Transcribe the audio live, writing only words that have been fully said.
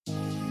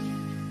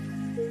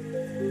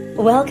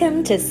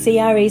Welcome to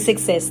CRE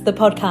Success, the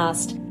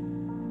podcast.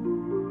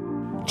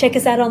 Check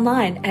us out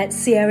online at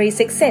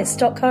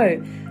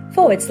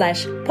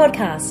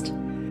cresuccess.co/podcast.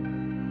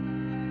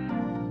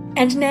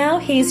 And now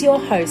here's your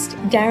host,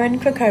 Darren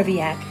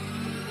Krakowiak.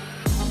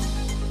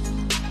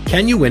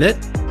 Can you win it?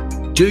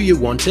 Do you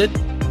want it?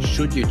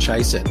 Should you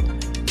chase it?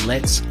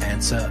 Let's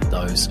answer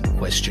those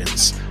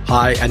questions.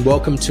 Hi, and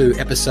welcome to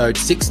episode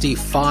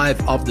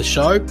 65 of the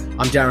show.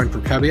 I'm Darren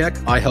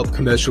Krakowiak. I help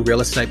commercial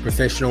real estate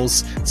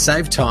professionals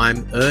save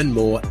time, earn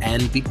more,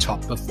 and be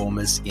top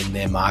performers in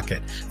their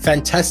market.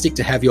 Fantastic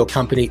to have your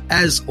company.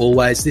 As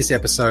always, this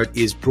episode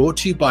is brought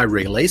to you by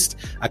Released,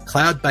 a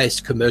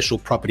cloud-based commercial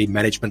property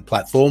management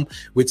platform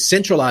which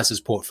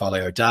centralizes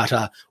portfolio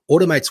data,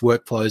 automates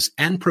workflows,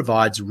 and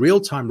provides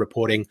real-time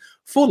reporting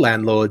for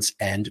landlords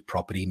and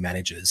property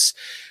managers.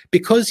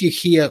 Because you're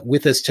here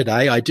with us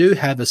today, I do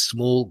have a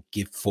small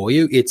gift for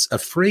you. It's a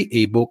free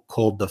ebook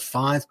called The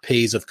 5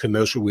 Ps of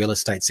Commercial Real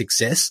Estate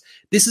Success.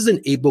 This is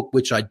an ebook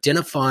which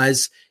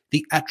identifies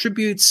the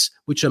attributes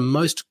which are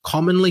most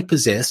commonly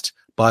possessed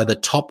by the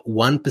top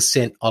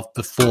 1% of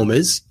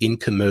performers in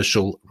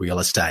commercial real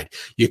estate.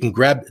 You can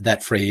grab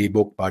that free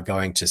ebook by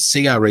going to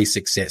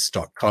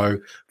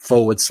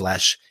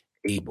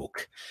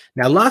cresuccess.co/ebook.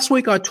 Now, last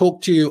week I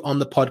talked to you on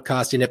the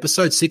podcast in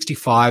episode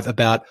 65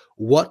 about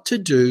what to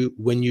do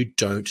when you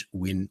don't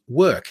win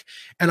work.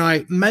 And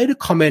I made a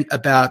comment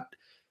about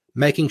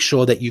making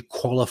sure that you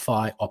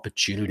qualify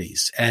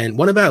opportunities. And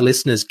one of our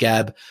listeners,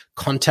 Gab,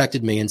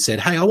 contacted me and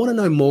said, hey, I want to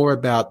know more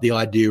about the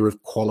idea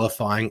of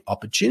qualifying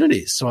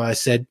opportunities. So I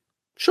said,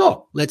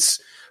 sure, let's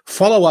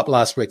follow up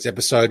last week's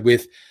episode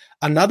with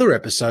another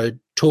episode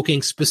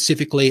talking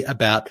specifically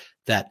about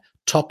that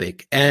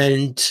topic.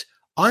 And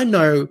I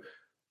know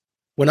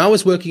when I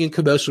was working in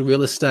commercial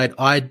real estate,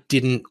 I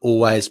didn't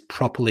always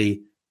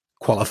properly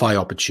qualify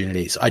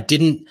opportunities. I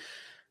didn't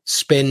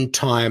spend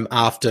time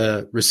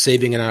after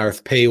receiving an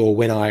RFP or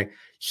when I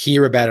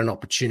hear about an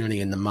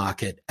opportunity in the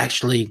market,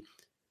 actually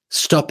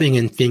stopping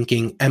and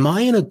thinking, am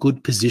I in a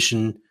good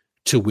position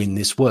to win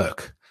this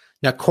work?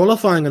 Now,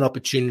 qualifying an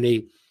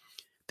opportunity,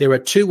 there are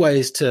two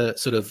ways to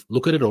sort of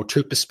look at it, or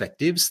two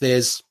perspectives.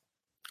 There's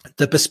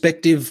the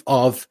perspective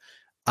of,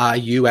 are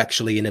you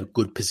actually in a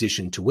good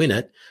position to win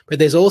it? But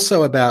there's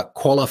also about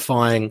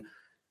qualifying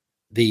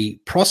the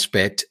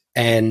prospect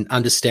and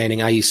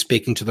understanding, are you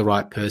speaking to the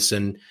right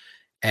person,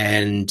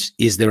 and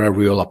is there a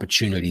real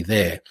opportunity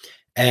there?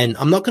 And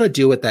I'm not going to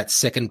deal with that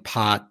second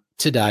part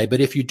today,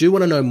 but if you do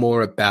want to know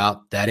more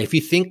about that, if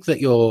you think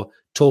that you're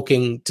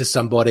talking to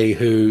somebody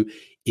who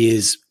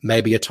is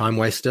maybe a time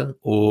waster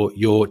or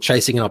you're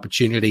chasing an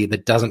opportunity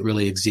that doesn't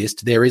really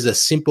exist, there is a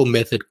simple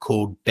method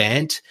called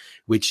BANT,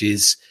 which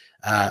is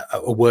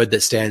a word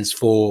that stands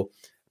for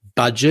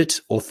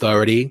budget,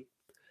 authority,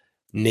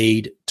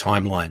 need,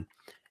 timeline.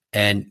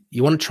 And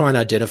you want to try and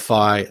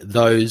identify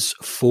those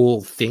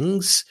 4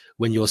 things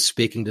when you're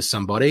speaking to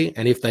somebody.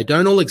 And if they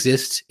don't all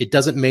exist, it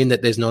doesn't mean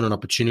that there's not an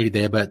opportunity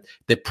there, but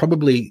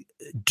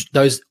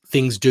those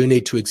things do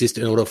need to exist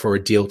in order for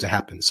a deal to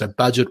happen. So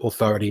budget,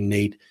 authority,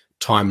 need,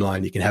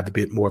 timeline. You can have a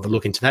bit more of a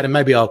look into that. And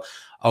maybe I'll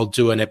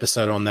do an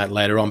episode on that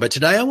later on. But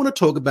today I want to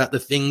talk about the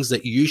things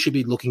that you should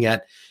be looking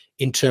at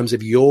in terms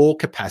of your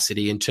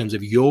capacity, in terms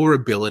of your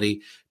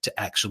ability to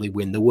actually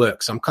win the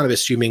work. So I'm kind of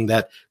assuming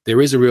that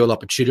there is a real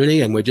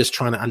opportunity and we're just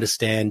trying to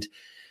understand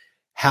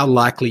how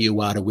likely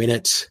you are to win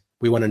it.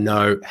 We want to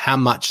know how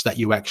much that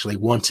you actually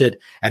want it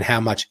and how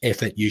much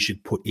effort you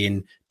should put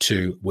in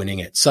to winning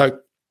it. So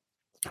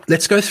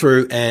let's go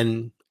through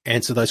and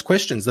answer those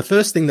questions. The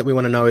first thing that we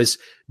want to know is,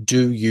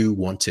 do you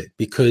want it?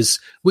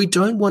 Because we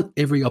don't want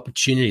every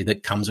opportunity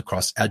that comes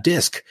across our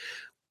desk.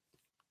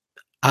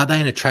 Are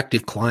they an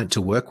attractive client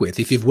to work with?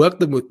 If you've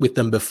worked with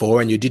them before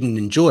and you didn't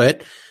enjoy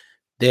it,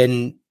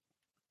 then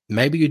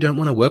maybe you don't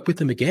want to work with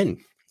them again.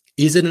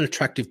 Is it an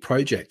attractive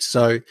project?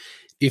 So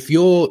if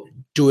you're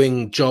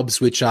doing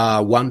jobs which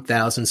are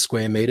 1,000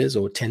 square meters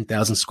or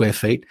 10,000 square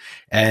feet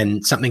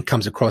and something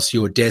comes across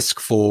your desk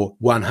for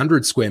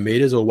 100 square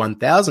meters or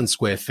 1,000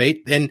 square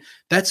feet, then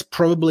that's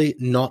probably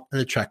not an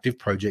attractive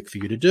project for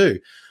you to do.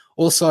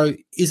 Also,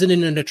 is it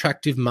in an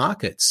attractive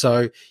market?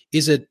 So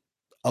is it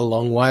a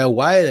long way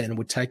away and it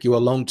would take you a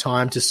long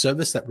time to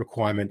service that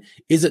requirement?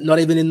 Is it not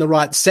even in the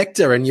right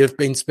sector and you've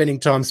been spending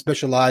time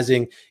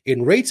specializing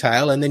in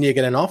retail and then you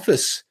get an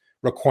office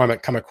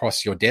requirement come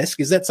across your desk?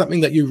 Is that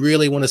something that you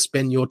really want to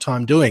spend your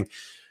time doing?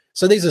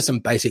 So these are some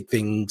basic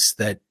things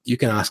that you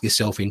can ask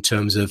yourself in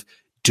terms of,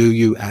 do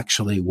you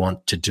actually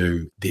want to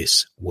do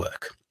this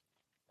work?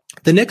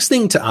 The next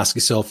thing to ask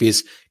yourself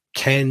is,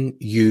 can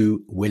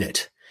you win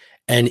it?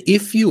 And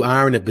if you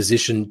are in a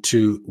position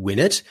to win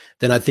it,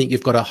 then I think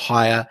you've got a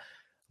higher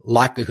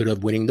likelihood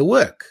of winning the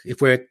work.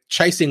 If we're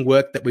chasing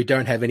work that we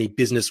don't have any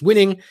business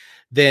winning,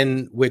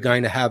 then we're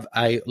going to have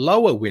a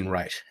lower win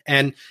rate.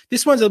 And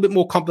this one's a little bit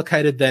more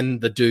complicated than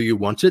the do you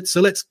want it. So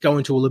let's go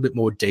into a little bit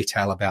more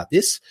detail about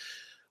this.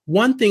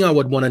 One thing I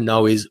would want to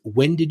know is,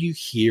 when did you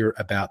hear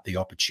about the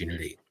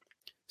opportunity?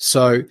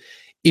 So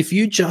if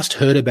you just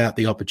heard about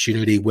the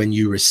opportunity when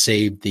you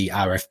received the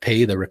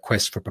RFP, the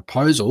request for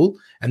proposal,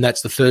 and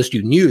that's the first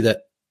you knew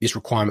that this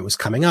requirement was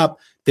coming up,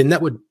 then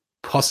that would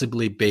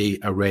possibly be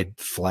a red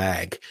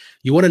flag.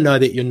 You want to know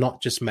that you're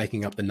not just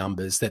making up the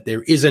numbers, that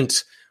there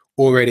isn't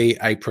already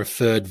a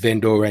preferred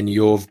vendor and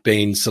you've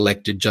been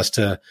selected just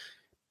to,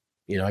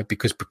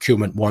 because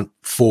procurement want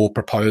 4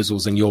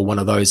 proposals and you're one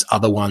of those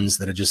other ones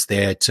that are just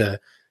there to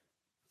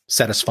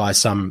satisfy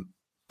some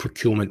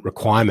procurement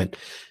requirement.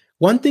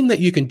 One thing that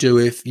you can do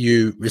if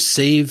you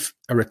receive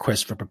a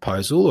request for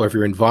proposal or if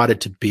you're invited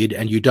to bid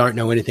and you don't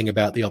know anything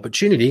about the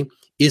opportunity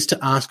is to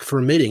ask for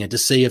a meeting and to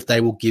see if they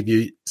will give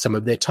you some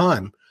of their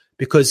time.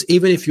 Because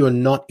even if you're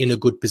not in a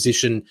good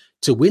position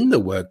to win the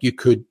work, you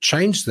could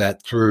change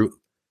that through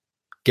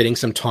getting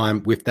some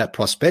time with that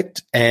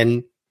prospect,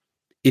 and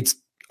it's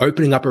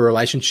opening up a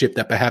relationship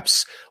that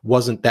perhaps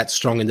wasn't that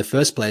strong in the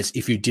first place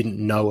if you didn't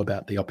know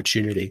about the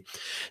opportunity.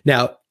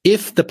 Now,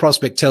 if the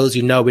prospect tells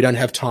you, no, we don't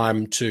have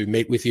time to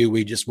meet with you,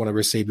 we just want to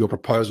receive your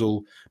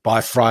proposal by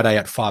Friday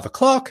at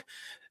 5:00,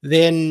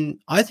 then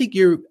I think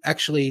you're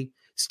actually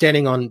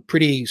standing on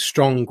pretty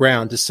strong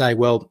ground to say,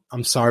 well,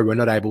 I'm sorry, we're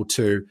not able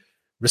to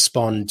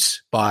respond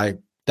by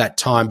that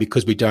time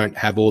because we don't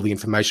have all the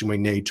information we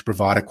need to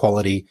provide a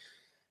quality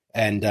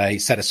and a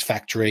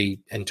satisfactory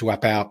and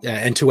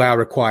to our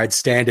required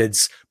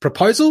standards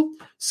proposal.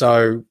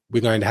 So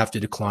we're going to have to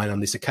decline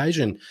on this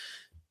occasion.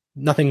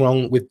 Nothing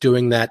wrong with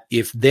doing that.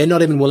 If they're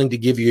not even willing to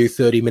give you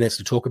 30 minutes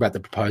to talk about the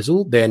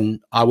proposal, then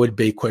I would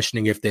be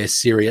questioning if they're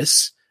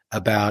serious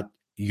about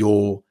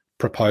your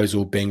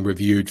proposal being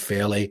reviewed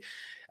fairly.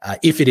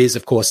 If it is,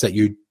 of course, that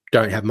you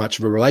don't have much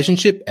of a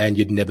relationship and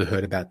you'd never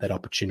heard about that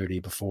opportunity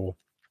before.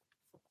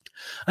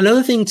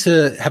 Another thing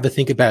to have a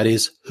think about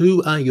is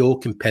who are your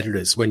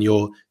competitors when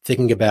you're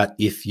thinking about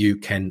if you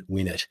can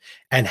win it,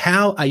 and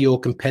how are your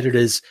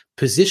competitors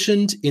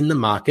positioned in the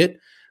market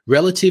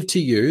relative to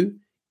you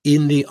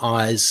in the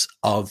eyes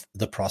of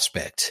the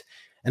prospect.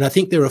 And I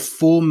think there are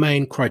 4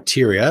 main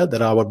criteria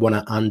that I would want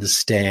to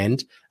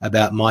understand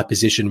about my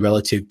position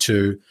relative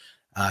to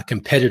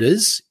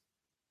competitors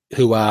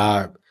who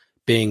are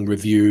being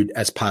reviewed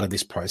as part of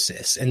this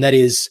process. And that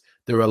is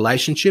the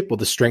relationship or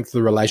the strength of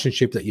the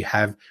relationship that you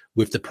have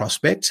with the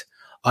prospect.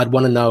 I'd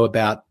want to know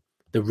about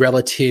the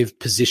relative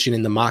position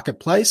in the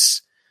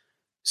marketplace.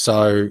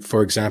 So,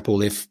 for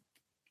example, if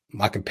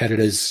my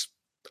competitors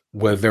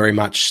were very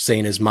much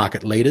seen as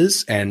market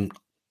leaders and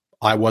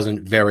I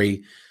wasn't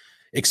very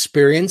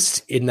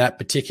experienced in that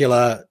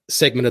particular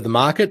segment of the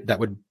market, that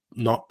would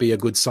not be a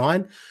good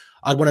sign.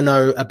 I'd want to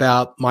know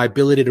about my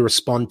ability to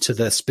respond to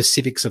the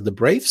specifics of the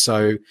brief.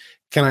 So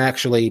can I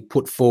actually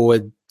put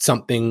forward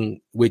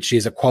something which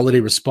is a quality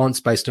response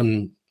based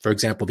on, for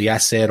example, the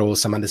asset or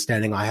some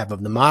understanding I have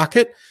of the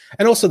market,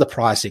 and also the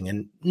pricing,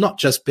 and not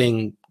just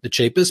being the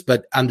cheapest,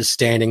 but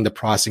understanding the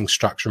pricing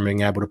structure and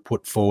being able to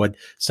put forward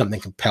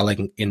something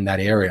compelling in that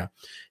area.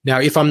 Now,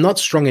 if I'm not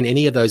strong in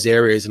any of those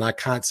areas and I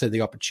can't see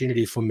the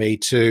opportunity for me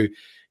to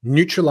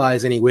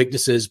neutralize any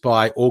weaknesses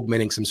by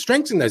augmenting some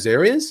strengths in those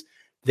areas,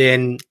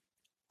 then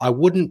I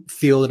wouldn't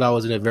feel that I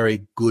was in a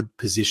very good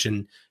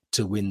position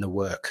to win the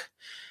work.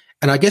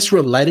 And I guess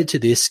related to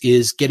this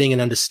is getting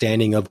an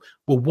understanding of,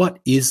 well, what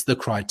is the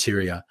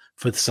criteria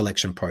for the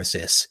selection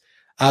process?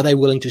 Are they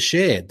willing to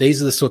share?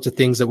 These are the sorts of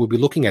things that we'll be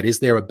looking at. Is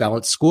there a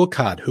balanced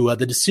scorecard? Who are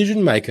the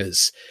decision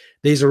makers?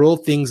 These are all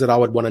things that I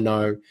would want to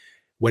know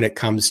when it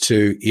comes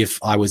to if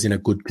I was in a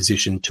good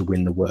position to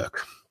win the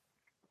work.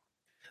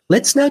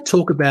 Let's now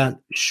talk about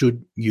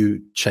should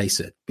you chase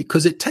it,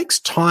 because it takes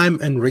time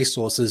and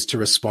resources to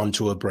respond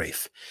to a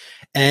brief.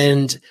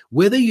 And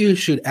whether you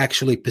should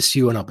actually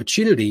pursue an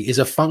opportunity is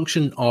a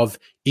function of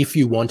if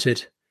you want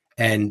it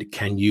and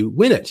can you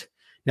win it.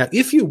 Now,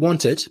 if you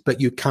want it,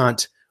 but you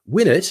can't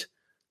win it,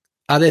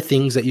 are there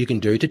things that you can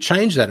do to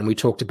change that? And we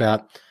talked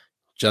about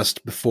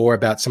just before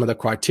about some of the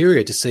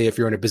criteria to see if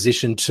you're in a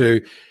position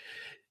to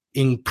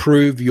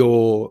improve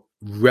your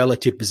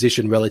relative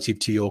position relative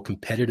to your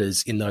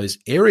competitors in those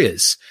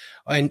areas.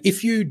 And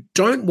if you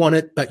don't want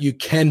it, but you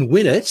can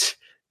win it,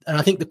 and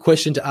I think the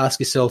question to ask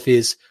yourself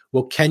is,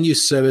 well, can you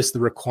service the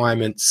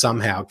requirement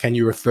somehow? Can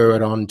you refer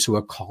it on to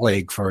a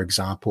colleague, for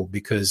example?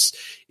 Because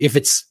if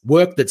it's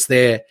work that's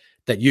there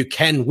that you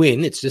can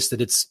win, it's just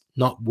that it's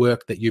not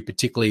work that you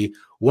particularly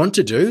want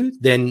to do,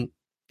 then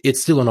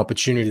it's still an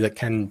opportunity that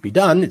can be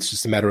done. It's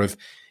just a matter of,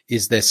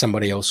 is there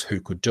somebody else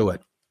who could do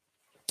it?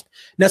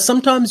 Now,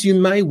 sometimes you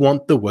may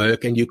want the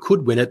work and you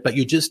could win it, but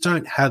you just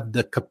don't have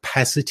the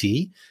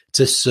capacity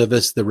to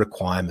service the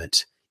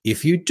requirement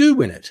if you do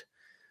win it.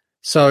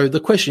 So the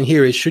question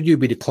here is, should you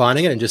be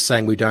declining it and just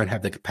saying we don't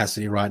have the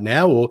capacity right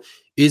now, or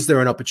is there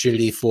an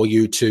opportunity for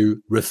you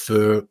to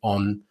refer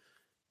on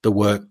the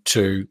work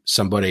to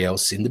somebody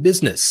else in the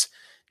business?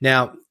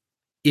 Now,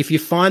 if you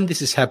find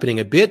this is happening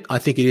a bit, I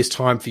think it is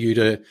time for you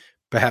to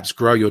perhaps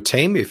grow your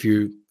team. If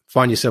you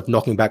find yourself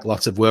knocking back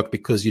lots of work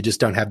because you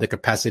just don't have the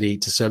capacity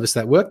to service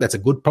that work, that's a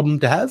good problem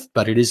to have,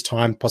 but it is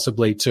time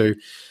possibly to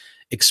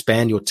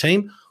expand your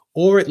team,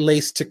 or at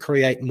least to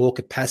create more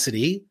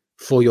capacity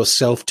for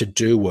yourself to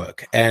do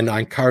work. And I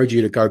encourage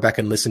you to go back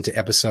and listen to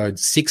episode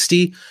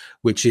 60,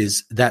 which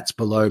is That's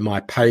Below My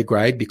Pay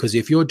Grade, because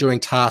if you're doing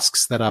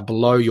tasks that are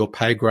below your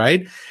pay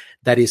grade,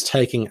 that is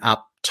taking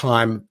up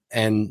time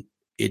and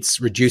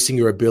it's reducing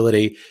your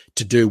ability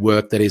to do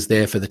work that is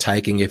there for the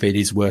taking if it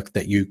is work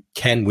that you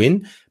can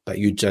win, but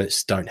you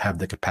just don't have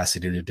the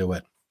capacity to do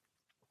it.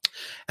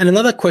 And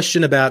another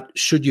question about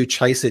should you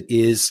chase it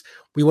is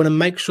we want to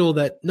make sure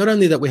that not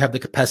only that we have the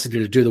capacity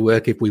to do the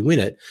work if we win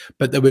it,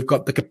 but that we've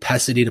got the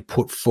capacity to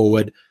put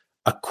forward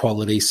a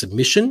quality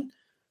submission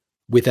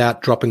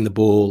without dropping the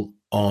ball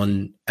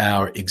on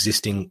our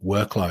existing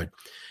workload.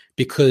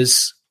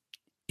 Because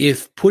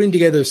if putting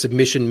together a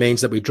submission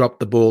means that we drop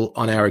the ball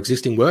on our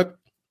existing work,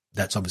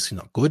 that's obviously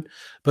not good.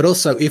 But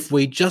also if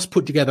we just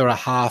put together a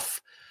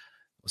half-hearted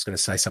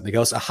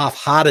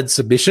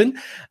submission,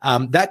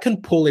 that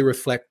can poorly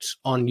reflect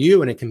on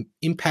you and it can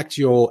impact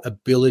your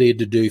ability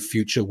to do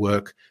future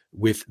work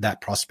with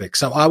that prospect.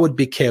 So I would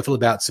be careful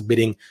about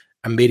submitting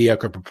a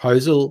mediocre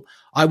proposal.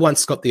 I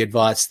once got the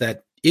advice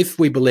that if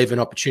we believe an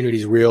opportunity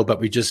is real, but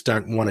we just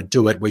don't want to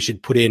do it, we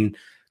should put in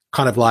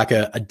kind of like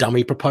a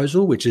dummy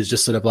proposal, which is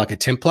just sort of like a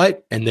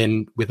template, and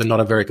then with a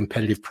not a very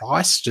competitive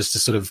price, just to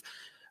sort of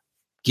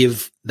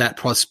give that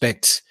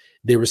prospect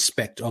the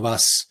respect of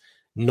us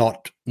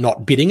not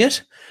bidding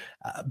it.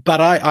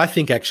 But I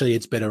think actually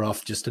it's better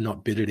off just to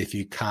not bid it if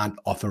you can't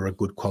offer a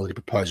good quality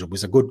proposal,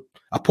 because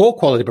a poor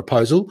quality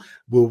proposal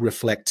will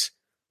reflect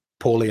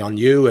poorly on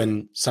you.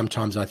 And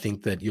sometimes I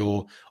think that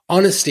your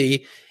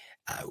honesty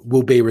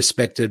will be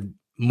respected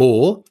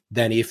more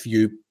than if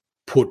you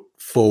put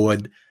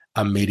forward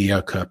a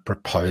mediocre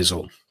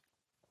proposal.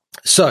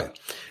 So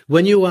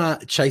when you are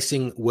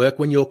chasing work,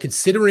 when you're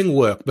considering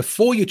work,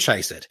 before you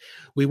chase it,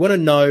 we want to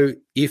know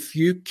if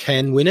you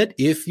can win it,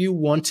 if you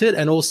want it,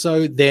 and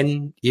also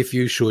then if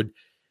you should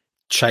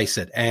chase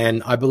it.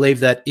 And I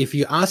believe that if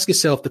you ask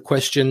yourself the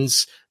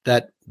questions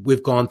that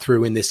we've gone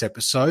through in this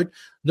episode,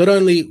 not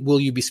only will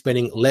you be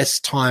spending less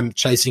time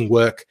chasing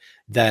work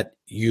that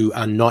you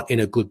are not in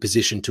a good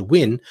position to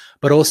win,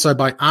 but also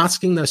by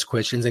asking those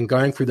questions and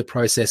going through the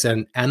process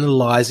and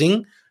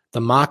analyzing the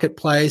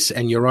marketplace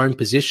and your own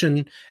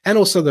position and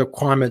also the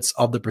requirements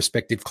of the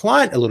prospective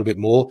client a little bit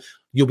more,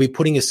 you'll be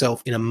putting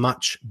yourself in a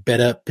much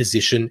better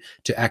position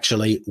to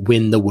actually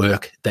win the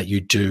work that you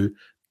do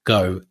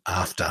go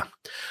after.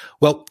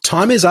 Well,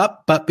 time is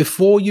up, but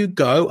before you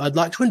go, I'd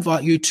like to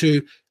invite you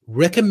to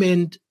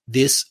recommend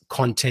this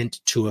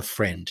content to a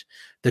friend.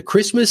 The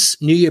Christmas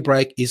New Year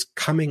break is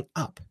coming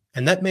up,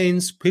 and that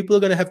means people are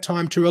going to have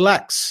time to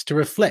relax, to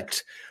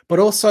reflect, but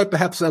also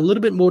perhaps a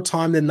little bit more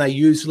time than they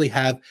usually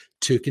have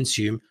to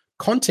consume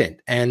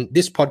content. And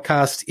this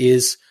podcast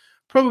is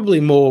probably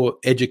more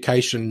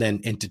education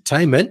than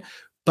entertainment,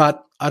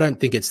 but I don't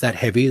think it's that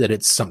heavy that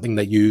it's something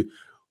that you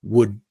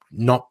would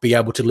not be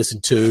able to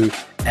listen to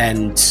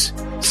and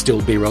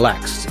still be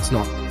relaxed.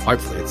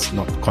 Hopefully it's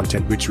not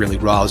content which really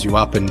riles you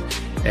up and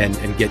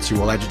gets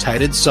you all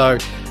agitated. So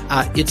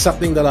it's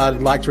something that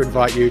I'd like to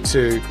invite you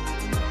to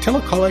tell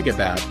a colleague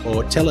about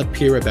or tell a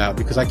peer about,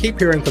 because I keep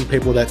hearing from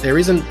people that there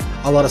isn't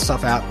a lot of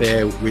stuff out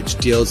there which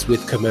deals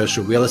with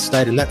commercial real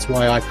estate. And that's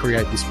why I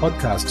create this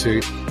podcast,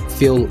 to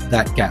fill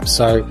that gap.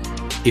 So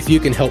if you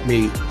can help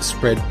me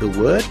spread the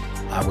word,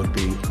 I would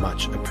be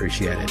much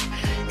appreciated.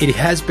 It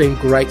has been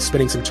great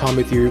spending some time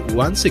with you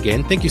once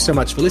again. Thank you so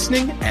much for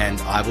listening, and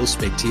I will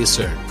speak to you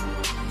soon.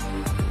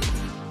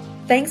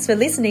 Thanks for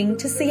listening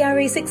to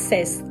CRE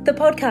Success, the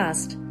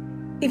podcast.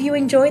 If you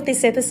enjoyed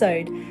this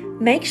episode,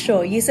 make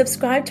sure you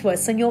subscribe to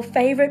us on your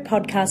favourite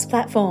podcast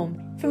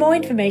platform. For more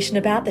information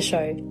about the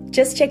show,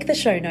 just check the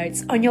show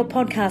notes on your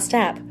podcast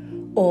app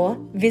or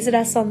visit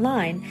us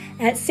online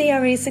at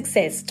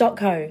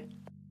cresuccess.co.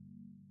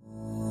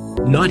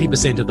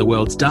 90% of the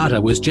world's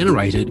data was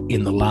generated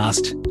in the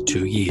last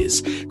 2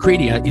 years.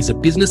 Credia is a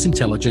business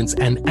intelligence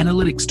and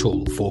analytics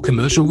tool for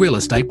commercial real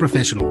estate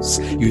professionals.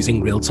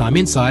 Using real-time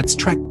insights,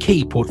 track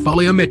key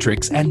portfolio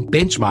metrics and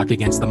benchmark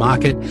against the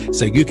market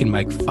so you can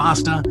make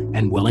faster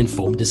and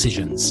well-informed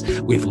decisions.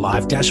 With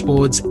live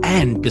dashboards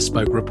and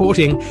bespoke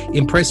reporting,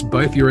 impress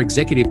both your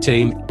executive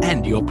team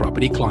and your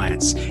property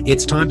clients.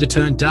 It's time to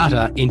turn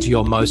data into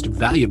your most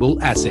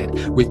valuable asset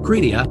with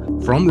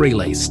Credia from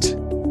Released.